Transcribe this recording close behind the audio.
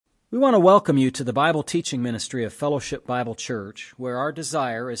We want to welcome you to the Bible teaching ministry of Fellowship Bible Church, where our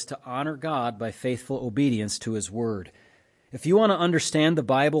desire is to honor God by faithful obedience to His Word. If you want to understand the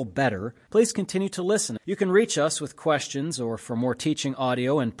Bible better, please continue to listen. You can reach us with questions or for more teaching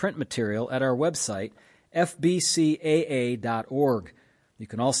audio and print material at our website, fbcaa.org. You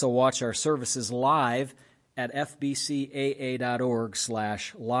can also watch our services live at fbcaa.org/live.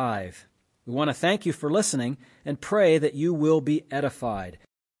 We want to thank you for listening and pray that you will be edified.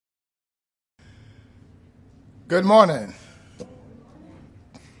 Good morning.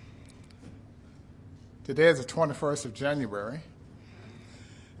 Today is the 21st of January,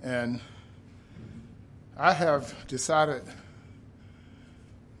 and I have decided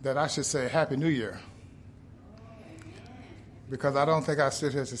that I should say Happy New Year, because I don't think I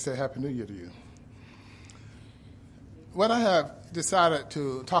sit here to say Happy New Year to you. What I have decided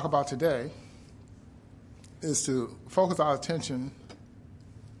to talk about today is to focus our attention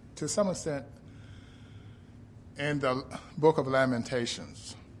to some extent in the book of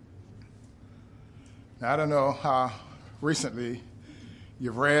Lamentations. Now, I don't know how recently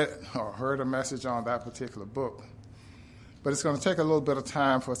you've read or heard a message on that particular book, but it's going to take a little bit of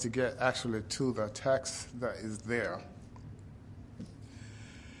time for us to get actually to the text that is there.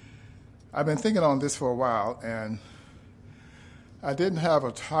 I've been thinking on this for a while, and I didn't have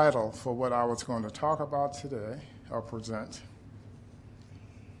a title for what I was going to talk about today or present,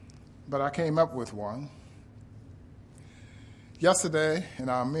 but I came up with one. Yesterday, in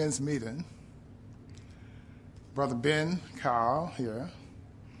our men's meeting, Brother Ben Kyle here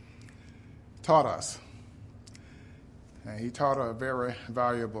taught us, and he taught a very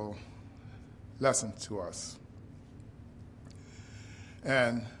valuable lesson to us.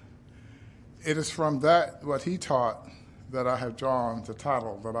 And it is from that, what he taught, that I have drawn the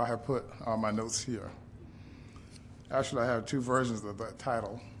title that I have put on my notes here. Actually, I have two versions of that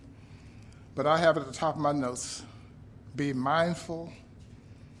title, but I have it at the top of my notes: be mindful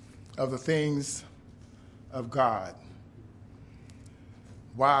of the things of God.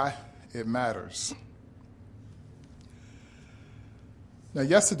 Why it matters. Now,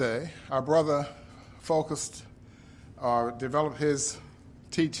 yesterday, our brother focused or developed his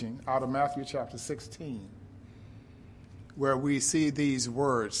teaching out of Matthew chapter 16, where we see these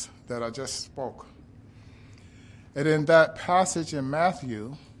words that I just spoke. And in that passage in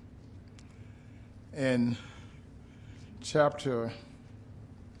Matthew, in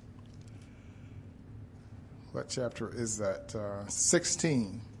what chapter is that?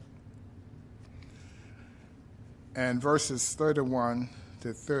 16. And verses 31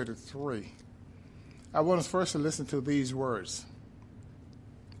 to 33. I want us first to listen to these words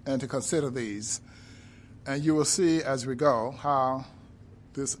and to consider these. And you will see as we go how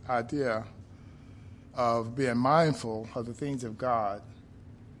this idea of being mindful of the things of God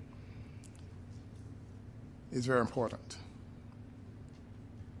is very important.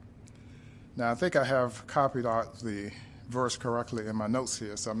 Now, I think I have copied out the verse correctly in my notes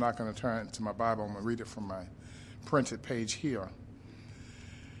here, so I'm not going to turn to my Bible. I'm going to read it from my printed page here.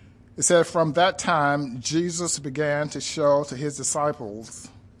 It said, "From that time, Jesus began to show to his disciples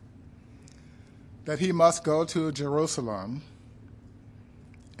that he must go to Jerusalem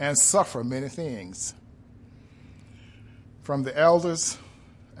and suffer many things from the elders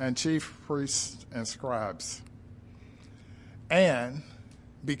and chief priests and scribes, and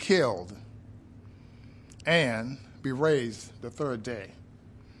be killed, and be raised the third day."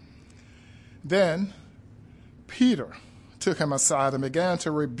 Then Peter took him aside and began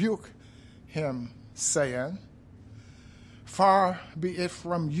to rebuke him, saying, "Far be it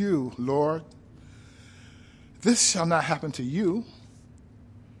from you, Lord. This shall not happen to you."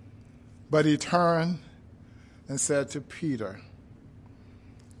 But he turned and said to Peter,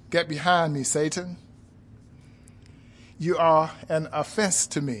 "Get behind me, Satan. You are an offense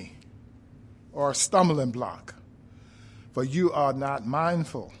to me, or a stumbling block, for you are not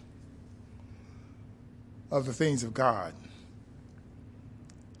mindful of the things of God,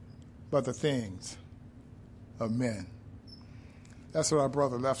 but the things of men." That's what our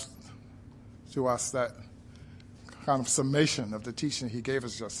brother left to us, that kind of summation of the teaching he gave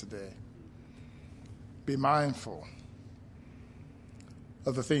us yesterday. Be mindful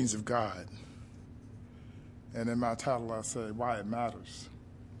of the things of God. And in my title, I say, why it matters.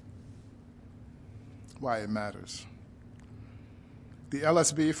 Why it matters. The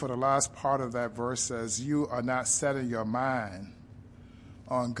LSB for the last part of that verse says, "You are not setting your mind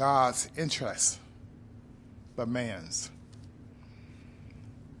on God's interest, but man's."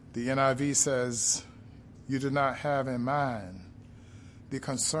 The NIV says, "You do not have in mind the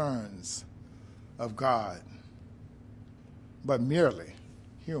concerns of God, but merely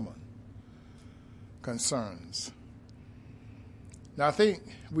human concerns. Now, I think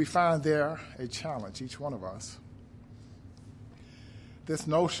we find there a challenge, each one of us. This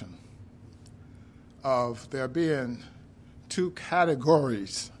notion of there being two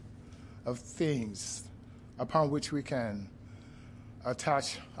categories of things upon which we can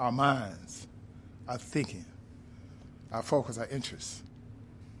attach our minds, our thinking, our focus, our interests.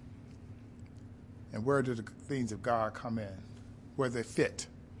 And where do the things of God come in? Where they fit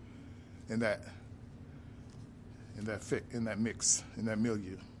in that mix, in that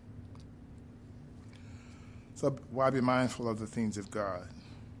milieu. So why be mindful of the things of God?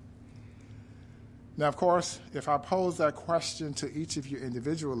 Now, of course, if I pose that question to each of you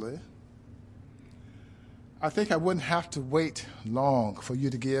individually, I think I wouldn't have to wait long for you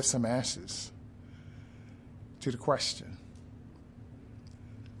to give some answers to the question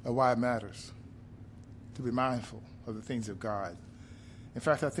of why it matters to be mindful of the things of God. In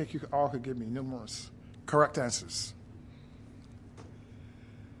fact, I think you all could give me numerous correct answers.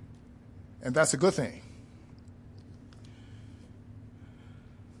 And that's a good thing.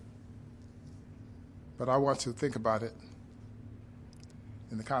 But I want to think about it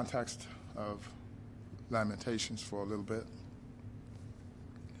in the context of Lamentations for a little bit.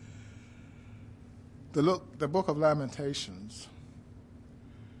 The book of Lamentations,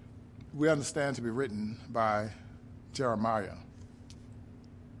 we understand to be written by Jeremiah.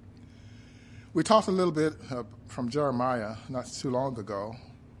 We talked a little bit from Jeremiah not too long ago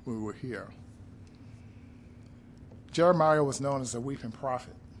when we were here. Jeremiah was known as a weeping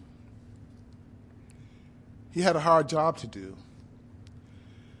prophet. He had a hard job to do,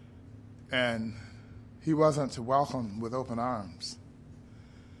 and he wasn't welcomed with open arms.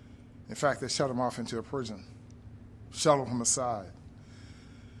 In fact, they shut him off into a prison, shuttled him aside.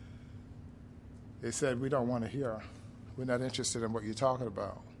 They said, "We don't want to hear. We're not interested in what you're talking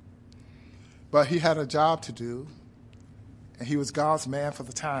about." But he had a job to do, and he was God's man for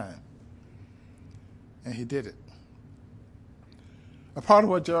the time, and he did it. A part of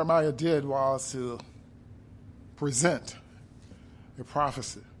what Jeremiah did was to present a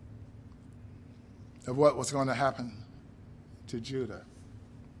prophecy of what was going to happen to Judah,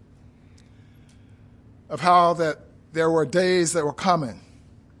 of how that there were days that were coming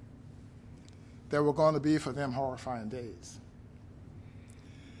that were going to be for them horrifying days.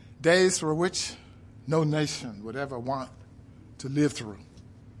 Days for which no nation would ever want to live through,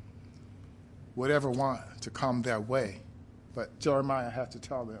 would ever want to come their way. But Jeremiah had to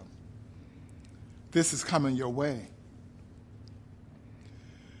tell them, this is coming your way.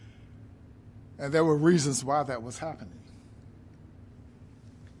 And there were reasons why that was happening.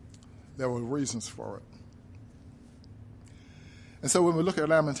 There were reasons for it. And so when we look at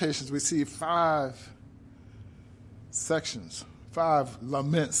Lamentations, we see 5 sections, 5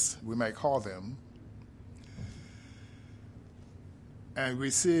 laments, we may call them. And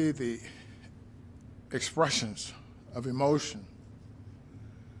we see the expressions of emotion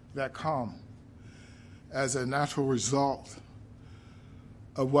that come as a natural result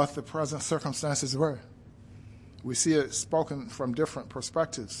of what the present circumstances were. We see it spoken from different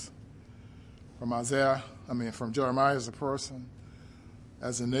perspectives, from Jeremiah as a person,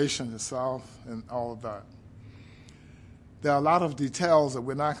 as a nation itself, and all of that. There are a lot of details that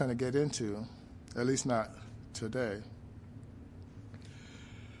we're not going to get into, at least not today.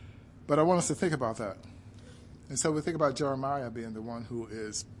 But I want us to think about that. And so we think about Jeremiah being the one who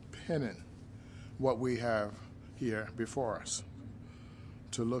is penning what we have here before us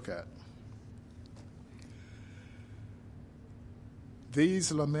to look at.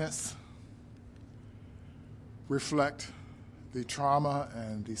 These laments reflect the trauma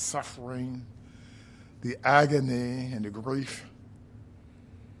and the suffering, the agony and the grief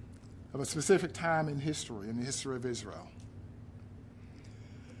of a specific time in history, in the history of Israel,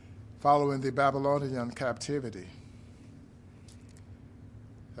 following the Babylonian captivity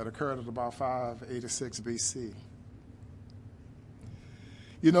that occurred at about 586 BC.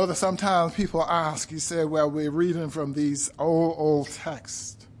 You know that sometimes people ask, you say, well, we're reading from these old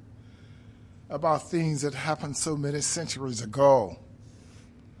texts about things that happened so many centuries ago.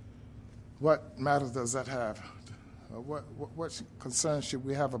 What matter does that have? What concern should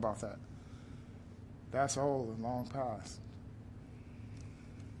we have about that? That's old and long past.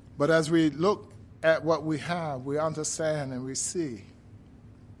 But as we look at what we have, we understand and we see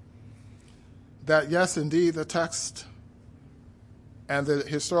that, yes, indeed, the text and the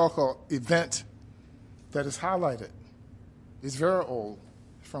historical event that is highlighted is very old,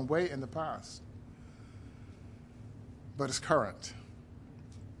 from way in the past, but it's current.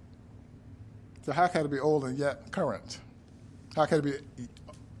 So how can it be old and yet current? How can it be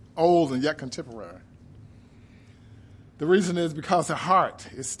old and yet contemporary. The reason is because the heart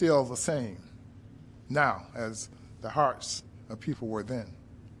is still the same now as the hearts of people were then.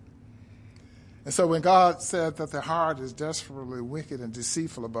 And so when God said that the heart is desperately wicked and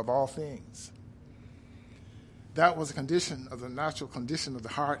deceitful above all things, that was a condition of the natural condition of the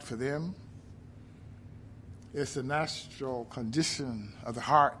heart for them. It's the natural condition of the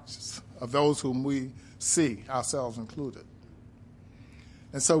hearts of those whom we see, ourselves included.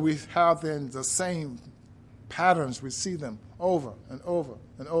 And so we have then the same patterns. We see them over and over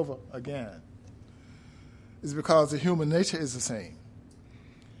and over again. It's because the human nature is the same.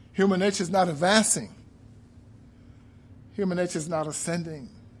 Human nature is not advancing. Human nature is not ascending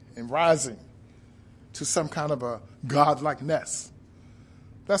and rising to some kind of a godlikeness.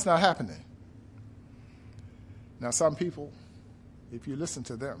 That's not happening. Now, some people, if you listen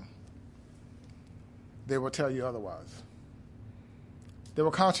to them, they will tell you otherwise. They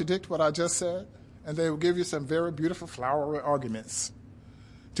will contradict what I just said, and they will give you some very beautiful flowery arguments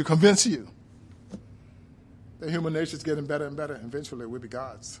to convince you that human nature is getting better and better, and eventually it will be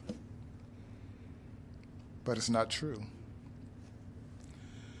God's. But it's not true.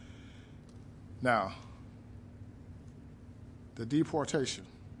 Now, the deportation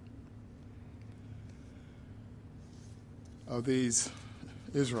of these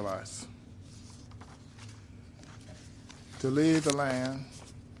Israelites to leave the land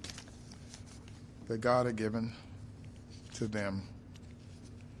that God had given to them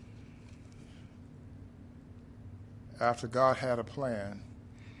after God had a plan.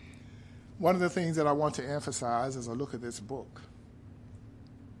 One of the things that I want to emphasize as I look at this book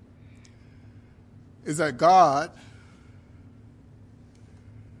is that God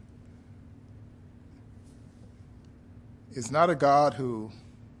is not a God who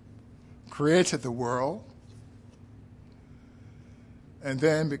created the world and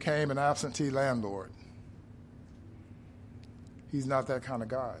then became an absentee landlord. He's not that kind of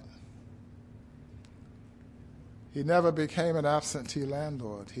God. He never became an absentee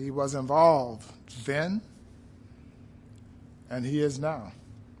landlord. He was involved then, and he is now.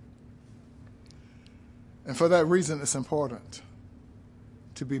 And for that reason, it's important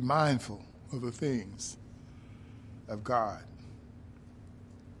to be mindful of the things of God.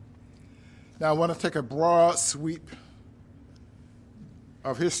 Now, I want to take a broad sweep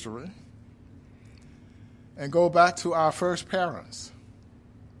of history and go back to our first parents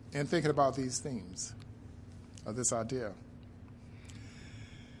in thinking about these themes of this idea.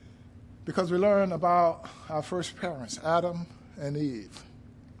 Because we learn about our first parents, Adam and Eve.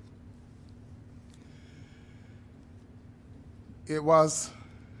 It was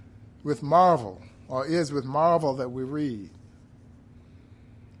with marvel, or is with marvel, that we read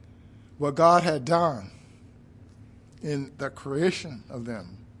what God had done in the creation of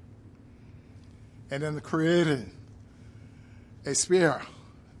them, and in the creating a sphere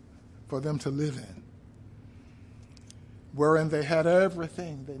for them to live in, wherein they had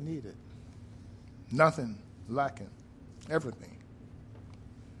everything they needed, nothing lacking, everything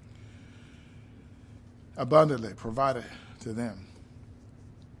abundantly provided to them.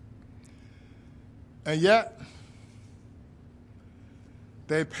 And yet,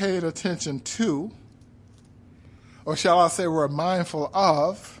 they paid attention to, or shall I say were mindful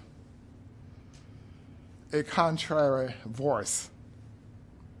of, a contrary voice.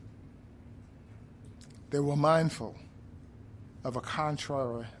 They were mindful of a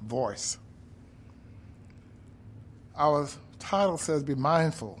contrary voice. Our title says, be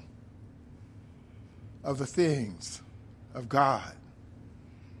mindful of the things of God.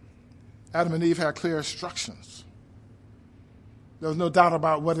 Adam and Eve had clear instructions. There was no doubt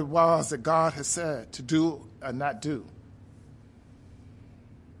about what it was that God had said to do and not do.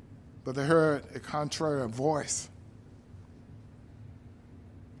 But they heard a contrary voice,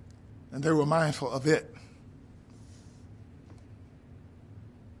 and they were mindful of it.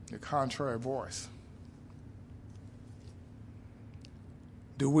 A contrary voice.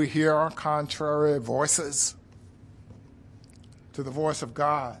 Do we hear contrary voices to the voice of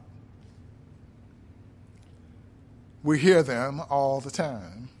God? We hear them all the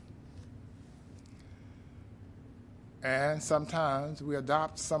time. And sometimes we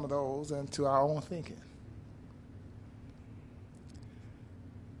adopt some of those into our own thinking.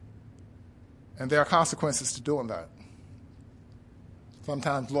 And there are consequences to doing that.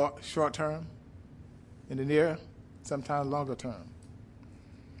 Sometimes short term, in the near, sometimes longer term.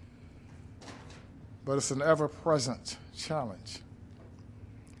 But it's an ever-present challenge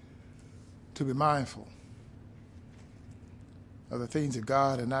to be mindful of the things of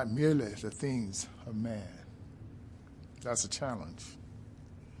God and not merely the things of man. That's a challenge.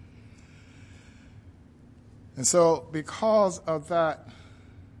 And so because of that,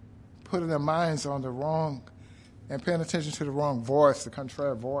 putting their minds on the wrong and paying attention to the wrong voice, the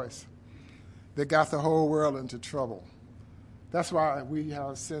contrary voice, they got the whole world into trouble. That's why we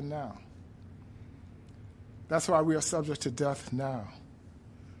have sin now. That's why we are subject to death now,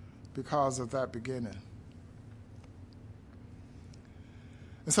 because of that beginning.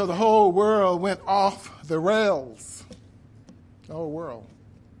 And so the whole world went off the rails. The whole world.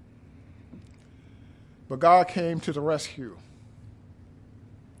 But God came to the rescue.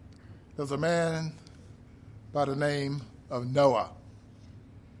 There was a man by the name of Noah,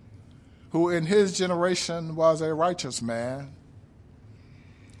 who in his generation was a righteous man.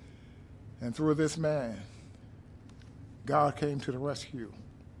 And through this man, God came to the rescue.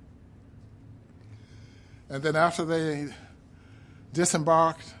 And then after they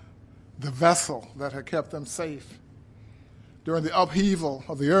disembarked the vessel that had kept them safe during the upheaval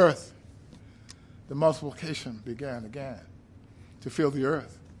of the earth, the multiplication began again to fill the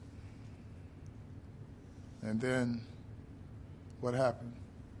earth. And then what happened?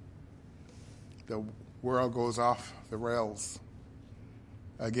 The world goes off the rails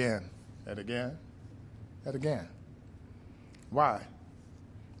again and again and again. Why?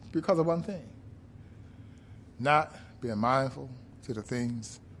 Because of one thing. Not being mindful to the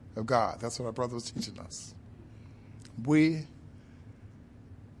things of God. That's what our brother was teaching us. We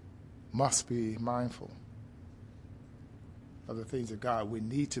must be mindful of the things of God. We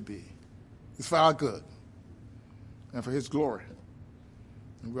need to be. It's for our good and for his glory.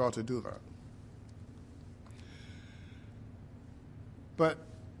 And we ought to do that. But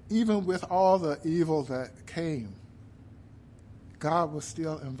even with all the evil that came, God was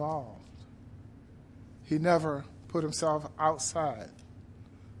still involved. He never put himself outside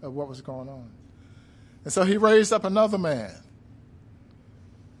of what was going on. And so he raised up another man,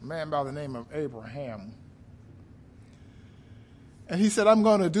 a man by the name of Abraham. And he said, I'm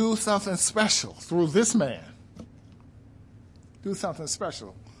going to do something special through this man. Do something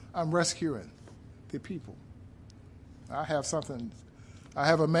special. I'm rescuing the people. I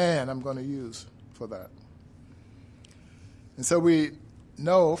have a man I'm going to use for that. And so we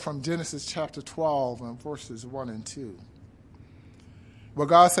know from Genesis chapter 12 and verses 1 and 2, where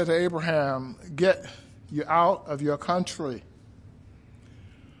God said to Abraham, get you out of your country,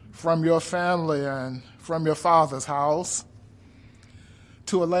 from your family and from your father's house,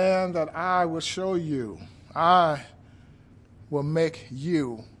 to a land that I will show you. I will make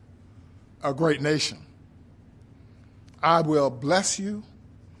you a great nation. I will bless you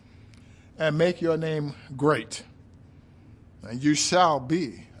and make your name great, and you shall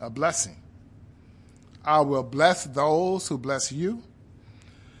be a blessing. I will bless those who bless you,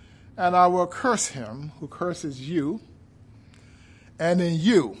 and I will curse him who curses you, and in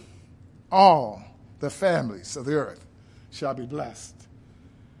you all the families of the earth shall be blessed.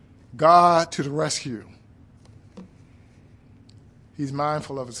 God to the rescue. He's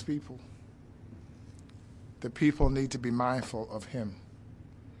mindful of his people. The people need to be mindful of him.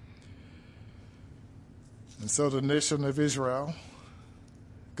 And so the nation of Israel,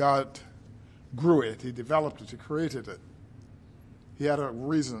 God grew it. He developed it. He created it. He had a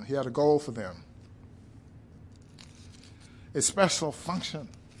reason. He had a goal for them. A special function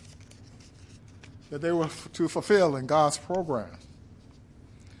that they were to fulfill in God's program.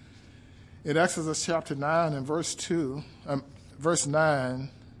 In Exodus chapter 9 and verse 9,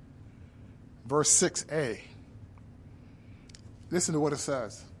 verse 6a, listen to what it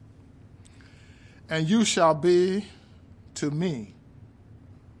says. And you shall be to me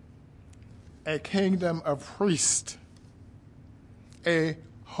a kingdom of priests, a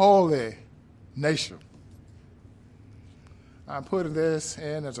holy nation. I'm putting this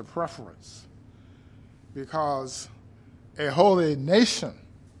in as a preference because a holy nation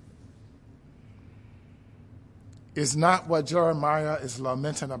is not what Jeremiah is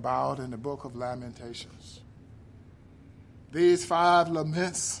lamenting about in the book of Lamentations. These 5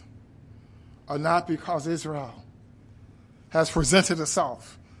 laments are not because Israel has presented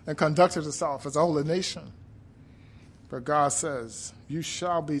itself and conducted itself as a holy nation. But God says, you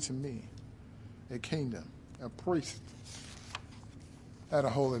shall be to me a kingdom, a priest, and a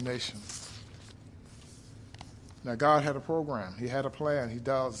holy nation. Now, God had a program. He had a plan. He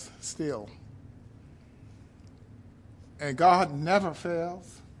does still. And God never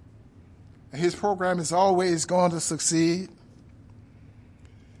fails. And his program is always going to succeed.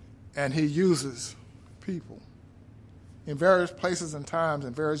 And he uses people in various places and times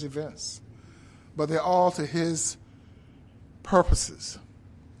and various events. But they're all to his purposes.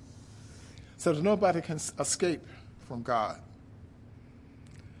 So that nobody can escape from God.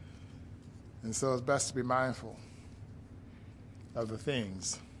 And so it's best to be mindful of the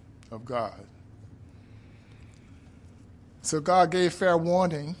things of God. So God gave fair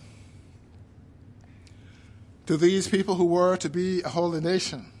warning to these people who were to be a holy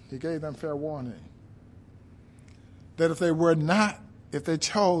nation. He gave them fair warning that if they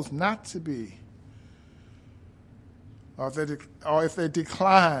chose not to be, or if they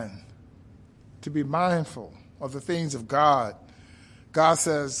decline to be mindful of the things of God, God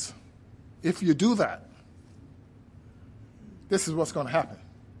says, if you do that, this is what's going to happen.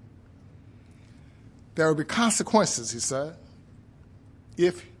 There will be consequences, he said,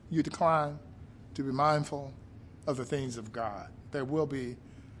 if you decline to be mindful of the things of God. There will be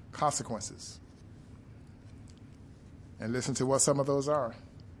consequences. And listen to what some of those are.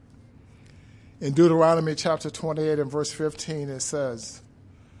 In Deuteronomy chapter 28 and verse 15, it says,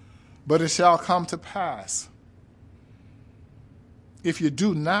 "But it shall come to pass, if you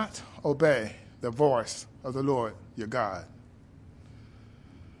do not obey the voice of the Lord your God,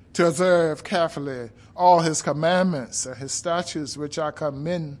 to observe carefully all his commandments and his statutes which I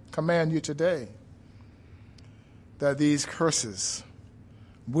command you today, that these curses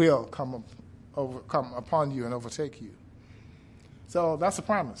will come upon you and overtake you." So that's a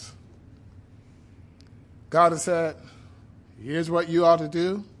promise. God has said, here's what you ought to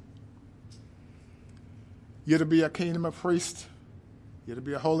do. You're to be a kingdom of priests. You're to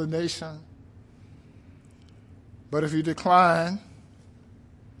be a holy nation. But if you decline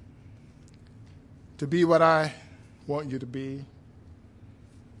to be what I want you to be,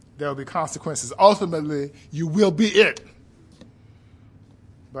 there will be consequences. Ultimately, you will be it.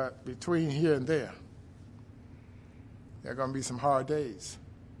 But between here and there are going to be some hard days,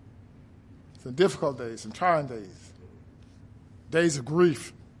 some difficult days, some trying days, days of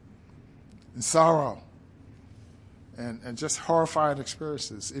grief and sorrow and just horrifying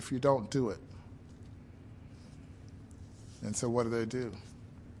experiences if you don't do it. And so what do?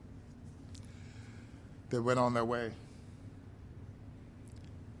 They went on their way.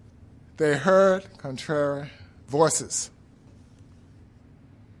 They heard contrary voices,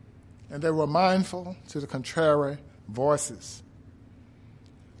 and they were mindful to the contrary voices.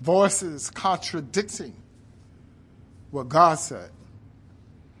 Voices contradicting what God said.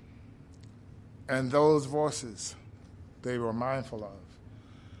 And those voices they were mindful of.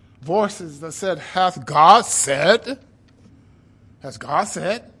 Voices that said, hath God said? Has God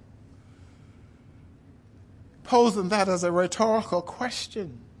said? Posing that as a rhetorical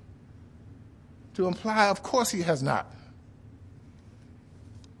question to imply, of course he has not.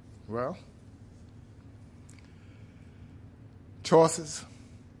 Well, choices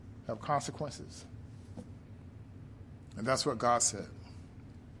have consequences. And that's what God said.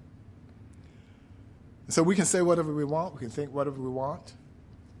 And so we can say whatever we want. We can think whatever we want.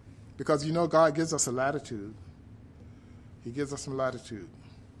 Because God gives us a latitude. He gives us some latitude.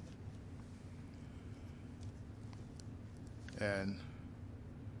 And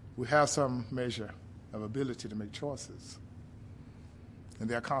we have some measure of ability to make choices. And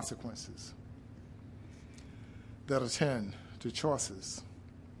there are consequences that attend to choices.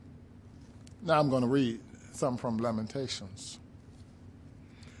 Now I'm going to read something from Lamentations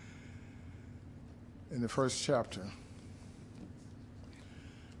in the first chapter.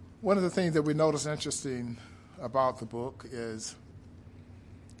 One of the things that we notice interesting about the book is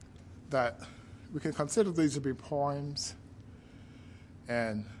that we can consider these to be poems,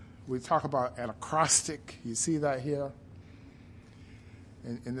 and we talk about an acrostic. You see that here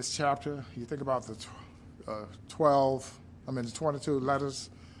in this chapter. You think about the 22 letters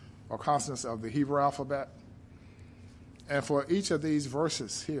or consonants of the Hebrew alphabet. And for each of these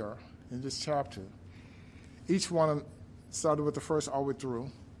verses here in this chapter, each one started with the first all the way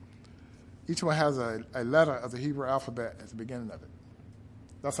through. Each one has a letter of the Hebrew alphabet at the beginning of it.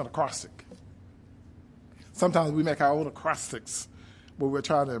 That's an acrostic. Sometimes we make our own acrostics when we're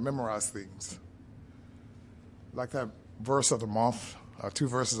trying to memorize things. Like that verse of the month, or 2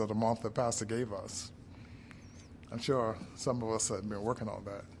 verses of the month that Pastor gave us. I'm sure some of us have been working on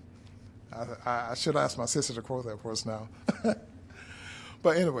that. I should ask my sister to quote that for us now.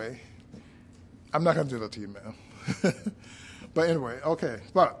 But anyway, I'm not going to do that to you, ma'am. But anyway, okay.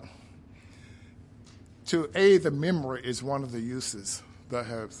 But to aid the memory is one of the uses that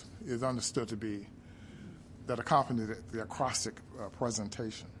is understood to be that accompany the acrostic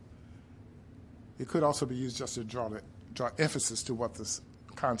presentation. It could also be used just to draw emphasis to what this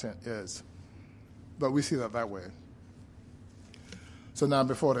content is. But we see that way. So now,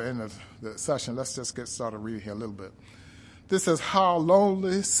 before the end of the session, let's just get started reading here a little bit. This says, how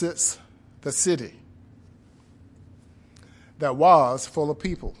lonely sits the city that was full of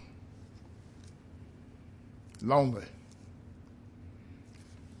people. lonely,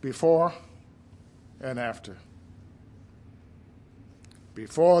 before and after.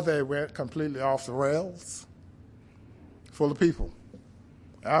 Before they went completely off the rails, full of people.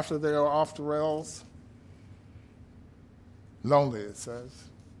 After they are off the rails, lonely, it says.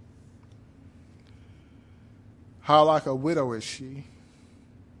 How like a widow is she,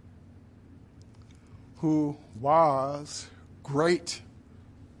 who was great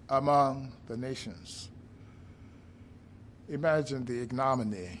among the nations. Imagine the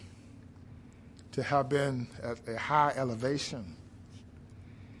ignominy to have been at a high elevation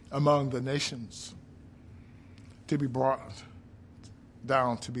among the nations, to be brought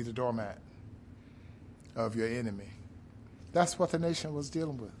down to be the doormat of your enemy. That's what the nation was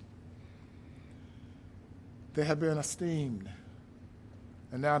dealing with. They had been esteemed,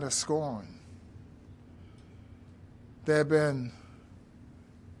 and now they're scorned. They had been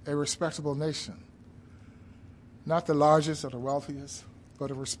a respectable nation, not the largest or the wealthiest,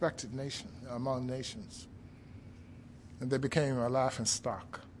 but a respected nation among nations. And they became a laughing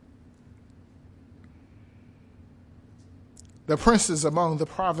stock. The princes among the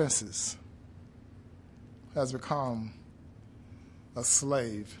provinces has become a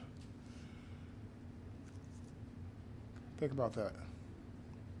slave. Think about that.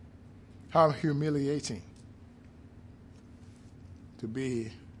 How humiliating to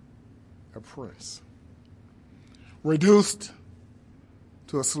be a prince. Reduced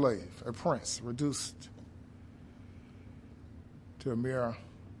to a slave, a prince, reduced to a mere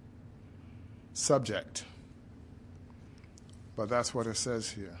subject. But that's what it says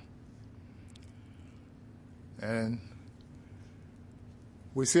here. And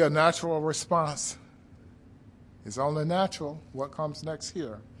we see a natural response. It's only natural. What comes next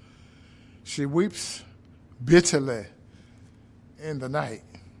here? She weeps bitterly in the night.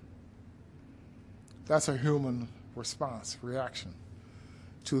 That's a human response, reaction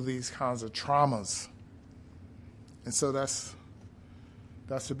to these kinds of traumas. And so that's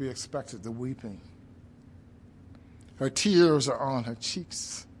to be expected, the weeping. Her tears are on her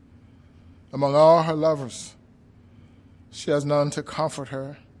cheeks. Among all her lovers, she has none to comfort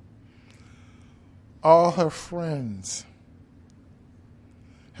her. All her friends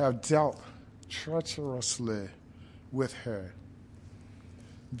have dealt treacherously with her.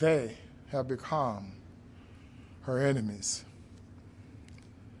 They have become her enemies.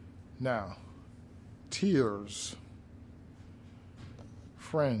 Now, tears,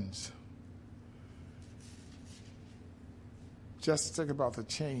 friends. Just think about the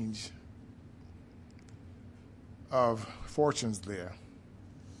change of fortunes there.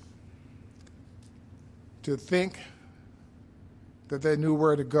 To think that they knew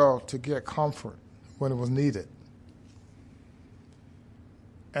where to go to get comfort when it was needed.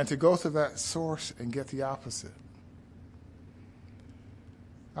 And to go to that source and get the opposite.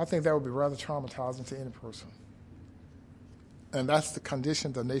 I think that would be rather traumatizing to any person. And that's the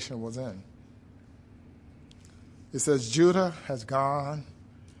condition the nation was in. It says, Judah has gone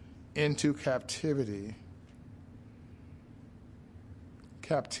into captivity.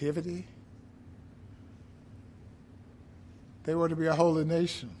 Captivity? They were to be a holy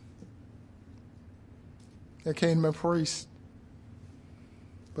nation. They came a priest.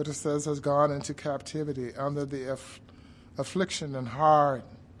 But it says has gone into captivity under the affliction and hard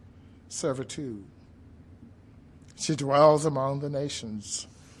servitude. She dwells among the nations.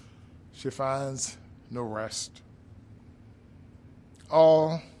 She finds no rest.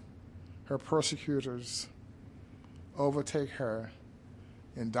 All her persecutors overtake her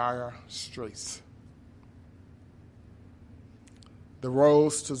in dire straits. The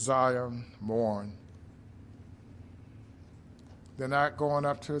roads to Zion mourn. They're not going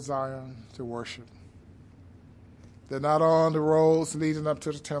up to Zion to worship. They're not on the roads leading up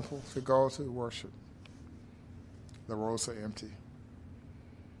to the temple to go to worship. The roads are empty.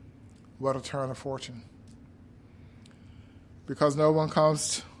 What a turn of fortune. Because no one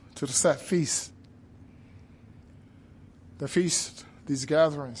comes to the set feast. The feast, these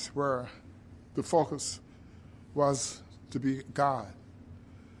gatherings where the focus was to be God,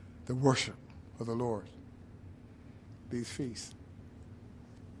 the worship of the Lord. These feasts.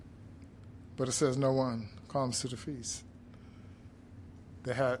 But it says no one comes to the feast.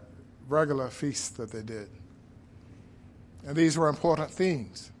 They had regular feasts that they did. And these were important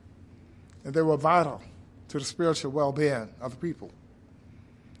things. And they were vital to the spiritual well-being of the people,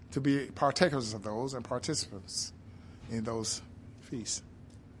 to be partakers of those and participants in those feasts.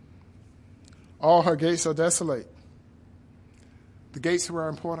 All her gates are desolate. The gates where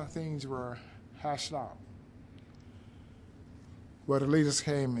important things were hashed out, where the leaders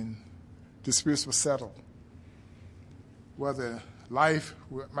came and disputes were settled. where the life,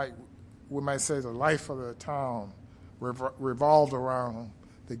 we might say the life of the town revolved around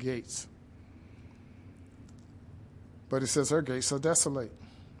the gates. But it says her gates are desolate.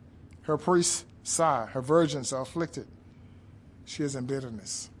 Her priests sigh. Her virgins are afflicted. She is in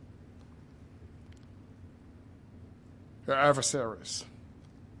bitterness. Her adversaries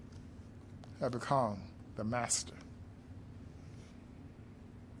have become the master.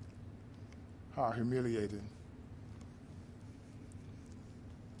 How humiliating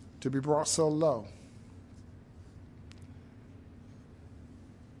to be brought so low.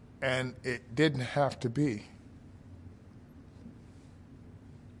 And it didn't have to be.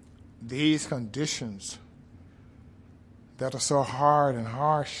 These conditions that are so hard and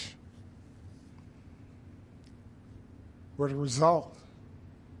harsh were the result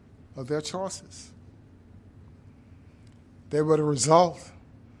of their choices. They were the result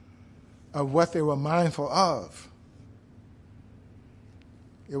of what they were mindful of.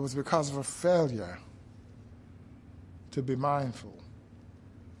 It was because of a failure to be mindful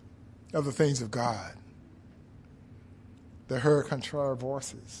of the things of God. They heard contrary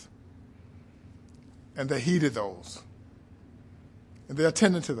voices, and they heeded those, and they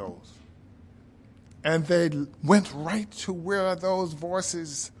attended to those, and they went right to where those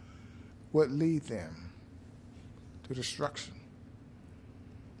voices would lead them to destruction.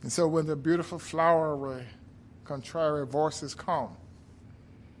 And so when the beautiful, flowery, contrary voices come,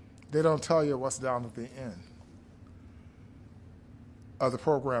 they don't tell you what's down at the end of the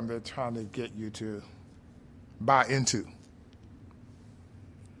program they're trying to get you to buy into.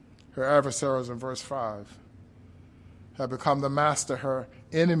 Her adversaries in verse 5 have become the master. Her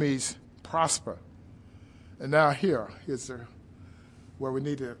enemies prosper. And now here's where we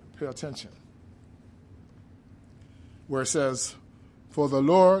need to pay attention. Where it says, for the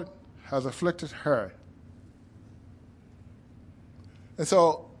Lord has afflicted her. And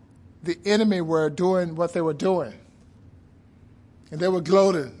so the enemy were doing what they were doing. And they were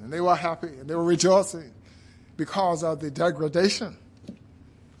gloating, and they were happy, and they were rejoicing because of the degradation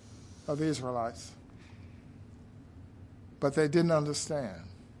of the Israelites. But they didn't understand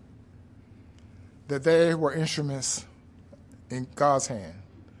that they were instruments in God's hand,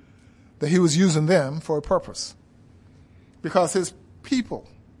 that he was using them for a purpose, because his people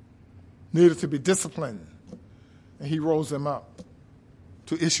needed to be disciplined, and he rose them up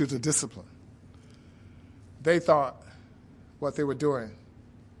to issue the discipline. They thought what they were doing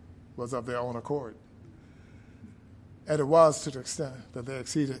was of their own accord. And it was to the extent that they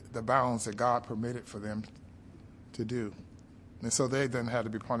exceeded the bounds that God permitted for them to do. And so they then had to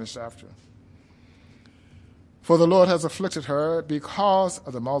be punished after. For the Lord has afflicted her because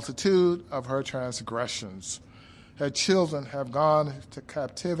of the multitude of her transgressions. Her children have gone to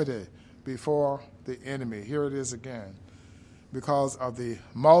captivity before the enemy. Here it is again. Because of the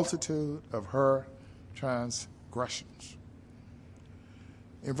multitude of her transgressions.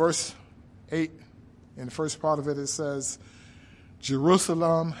 In verse 8, in the first part of it, it says,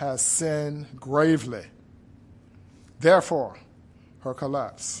 Jerusalem has sinned gravely. Therefore, her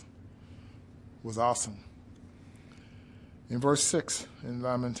collapse was awesome. In verse 6, in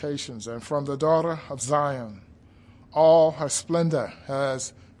Lamentations, and from the daughter of Zion, all her splendor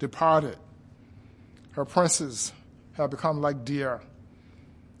has departed. Her princes have become like deer.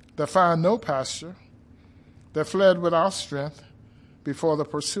 They find no pasture. They fled without strength before the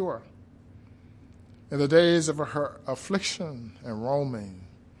pursuer. In the days of her affliction and roaming,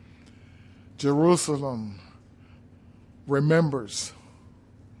 Jerusalem remembers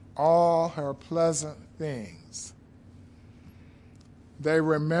all her pleasant things. They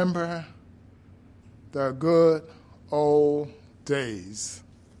remember the good old days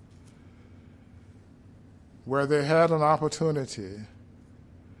where they had an opportunity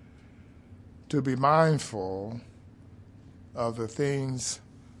to be mindful of the things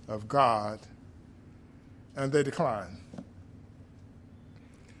of God, and they declined.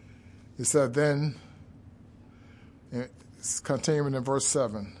 It said then, it's continuing in verse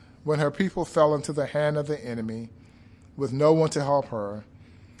 7, when her people fell into the hand of the enemy with no one to help her,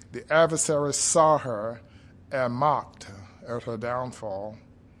 the adversaries saw her and mocked at her downfall.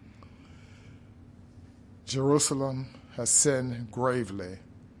 Jerusalem has sinned gravely.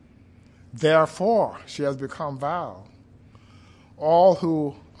 Therefore, she has become vile. All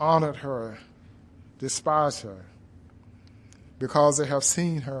who honored her despise her because they have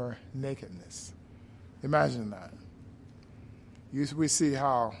seen her nakedness. Imagine that. We see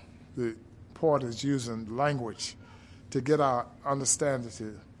how the poet is using language to get our understanding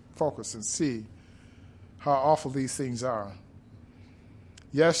to focus and see how awful these things are.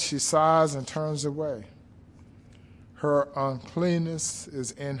 Yes, she sighs and turns away. Her uncleanness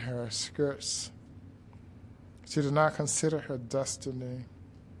is in her skirts. She did not consider her destiny.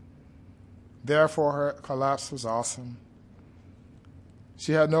 Therefore, her collapse was awesome.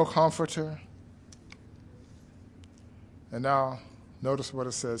 She had no comforter. And now, notice what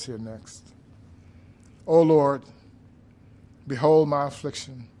it says here next. O Lord, behold my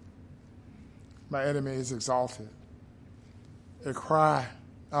affliction. My enemy is exalted. A cry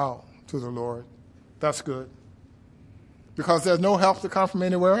out to the Lord. That's good. Because there's no help to come from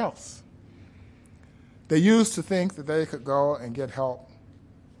anywhere else. They used to think that they could go and get help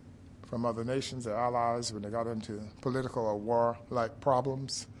from other nations, their allies, when they got into political or war-like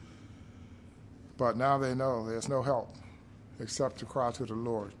problems. But now they know there's no help except to cry to the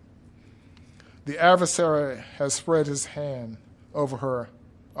Lord. The adversary has spread his hand over her,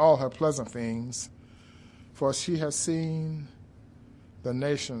 all her pleasant things, for she has seen the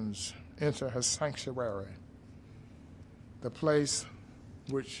nations enter her sanctuary, the place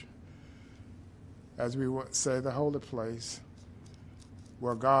which, as we would say, the holy place,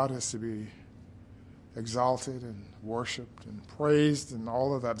 where God is to be exalted and worshiped and praised and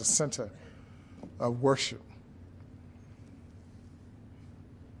all of that, the center of worship.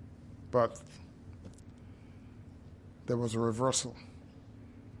 But there was a reversal.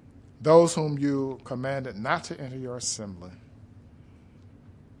 Those whom you commanded not to enter your assembly,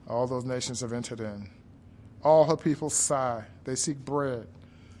 all those nations have entered in. All her people sigh. They seek bread.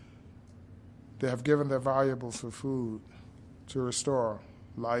 They have given their valuables for food to restore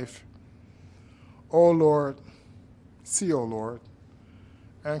life. O Lord, see, O Lord,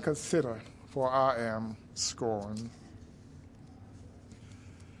 and consider, for I am scorned.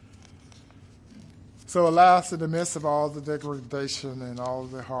 So alas, in the midst of all the degradation and all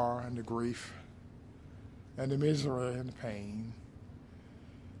the horror and the grief and the misery and the pain,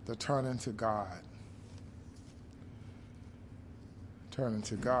 the turning to God. Turning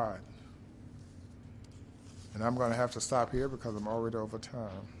to God. And I'm going to have to stop here because I'm already over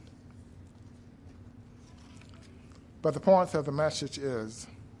time. But the point of the message is,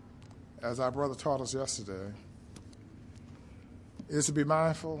 as our brother taught us yesterday, is to be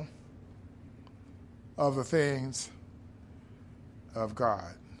mindful of the things of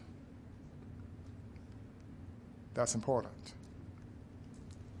God. That's important.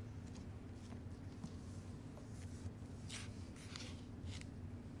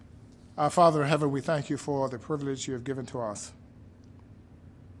 Our Father in heaven, we thank you for the privilege you have given to us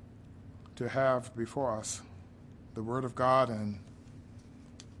to have before us the Word of God and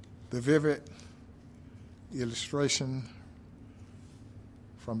the vivid illustration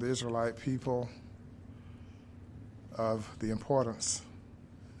from the Israelite people of the importance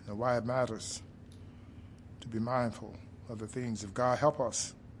and why it matters to be mindful of the things of God. Help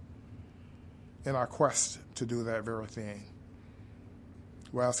us in our quest to do that very thing.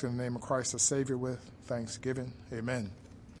 We ask in the name of Christ, the Savior, with thanksgiving. Amen.